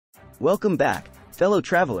Welcome back, fellow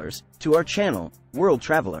travelers, to our channel, World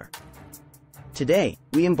Traveler. Today,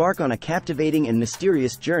 we embark on a captivating and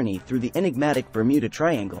mysterious journey through the enigmatic Bermuda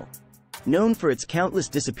Triangle. Known for its countless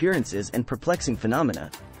disappearances and perplexing phenomena,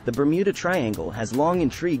 the Bermuda Triangle has long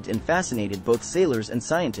intrigued and fascinated both sailors and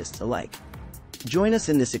scientists alike. Join us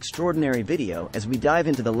in this extraordinary video as we dive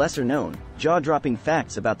into the lesser-known, jaw-dropping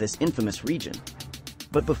facts about this infamous region.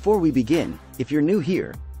 But before we begin, if you're new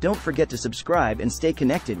here, don't forget to subscribe and stay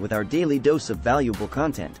connected with our daily dose of valuable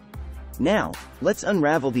content. Now, let's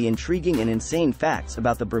unravel the intriguing and insane facts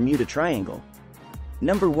about the Bermuda Triangle.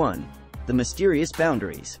 Number 1. The mysterious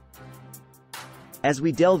boundaries. As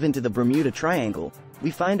we delve into the Bermuda Triangle, we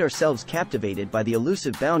find ourselves captivated by the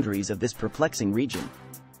elusive boundaries of this perplexing region.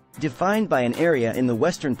 Defined by an area in the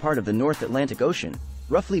western part of the North Atlantic Ocean,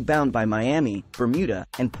 roughly bound by Miami, Bermuda,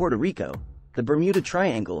 and Puerto Rico, the Bermuda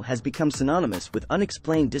Triangle has become synonymous with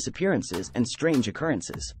unexplained disappearances and strange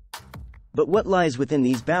occurrences. But what lies within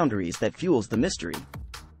these boundaries that fuels the mystery?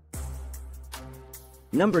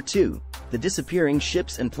 Number 2. The disappearing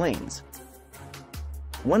ships and planes.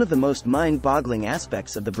 One of the most mind-boggling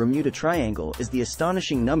aspects of the Bermuda Triangle is the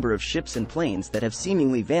astonishing number of ships and planes that have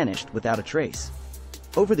seemingly vanished without a trace.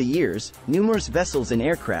 Over the years, numerous vessels and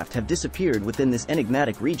aircraft have disappeared within this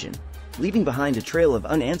enigmatic region, leaving behind a trail of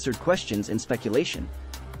unanswered questions and speculation.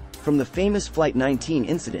 From the famous Flight 19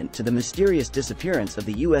 incident to the mysterious disappearance of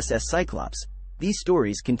the USS Cyclops, these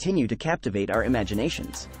stories continue to captivate our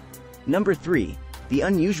imaginations. Number 3. The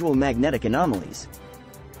unusual magnetic anomalies.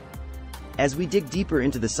 As we dig deeper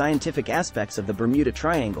into the scientific aspects of the Bermuda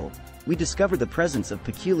Triangle, we discover the presence of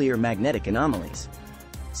peculiar magnetic anomalies.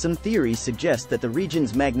 Some theories suggest that the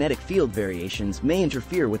region's magnetic field variations may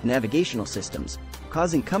interfere with navigational systems,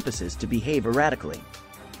 causing compasses to behave erratically.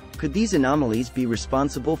 Could these anomalies be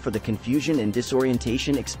responsible for the confusion and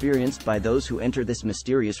disorientation experienced by those who enter this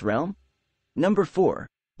mysterious realm? Number 4.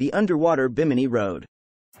 The underwater Bimini Road.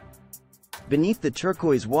 Beneath the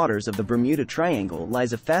turquoise waters of the Bermuda Triangle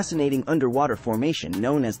lies a fascinating underwater formation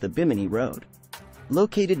known as the Bimini Road.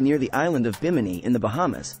 Located near the island of Bimini in the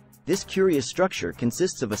Bahamas, this curious structure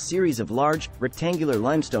consists of a series of large, rectangular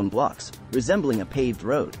limestone blocks, resembling a paved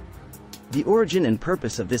road. The origin and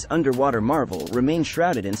purpose of this underwater marvel remain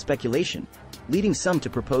shrouded in speculation, leading some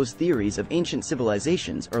to propose theories of ancient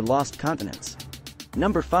civilizations or lost continents.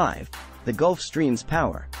 Number 5. The Gulf Stream's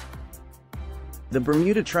power. The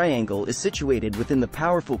Bermuda Triangle is situated within the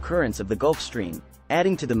powerful currents of the Gulf Stream,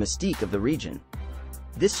 adding to the mystique of the region.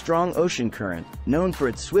 This strong ocean current, known for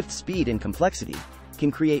its swift speed and complexity, can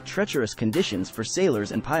create treacherous conditions for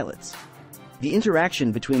sailors and pilots. The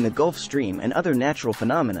interaction between the Gulf Stream and other natural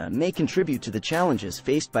phenomena may contribute to the challenges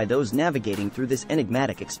faced by those navigating through this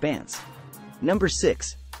enigmatic expanse. Number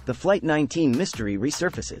 6. The Flight 19 mystery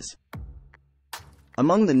resurfaces.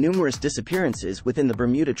 Among the numerous disappearances within the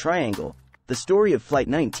Bermuda Triangle, the story of Flight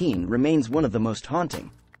 19 remains one of the most haunting.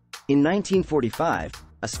 In 1945,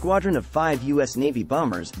 a squadron of 5 U.S. Navy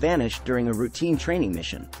bombers vanished during a routine training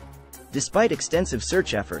mission. Despite extensive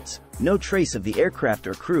search efforts, no trace of the aircraft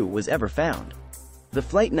or crew was ever found. The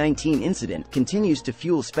Flight 19 incident continues to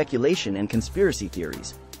fuel speculation and conspiracy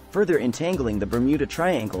theories, further entangling the Bermuda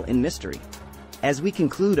Triangle in mystery. As we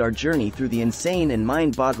conclude our journey through the insane and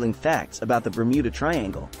mind-boggling facts about the Bermuda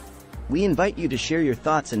Triangle, we invite you to share your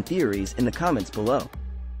thoughts and theories in the comments below.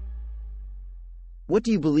 What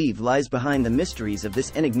do you believe lies behind the mysteries of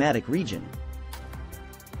this enigmatic region?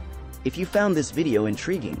 If you found this video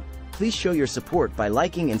intriguing, please show your support by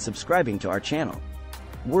liking and subscribing to our channel,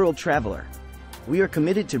 World Traveler. We are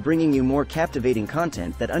committed to bringing you more captivating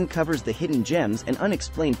content that uncovers the hidden gems and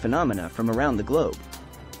unexplained phenomena from around the globe.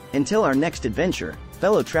 Until our next adventure,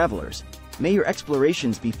 fellow travelers, may your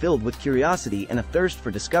explorations be filled with curiosity and a thirst for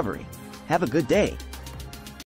discovery. Have a good day.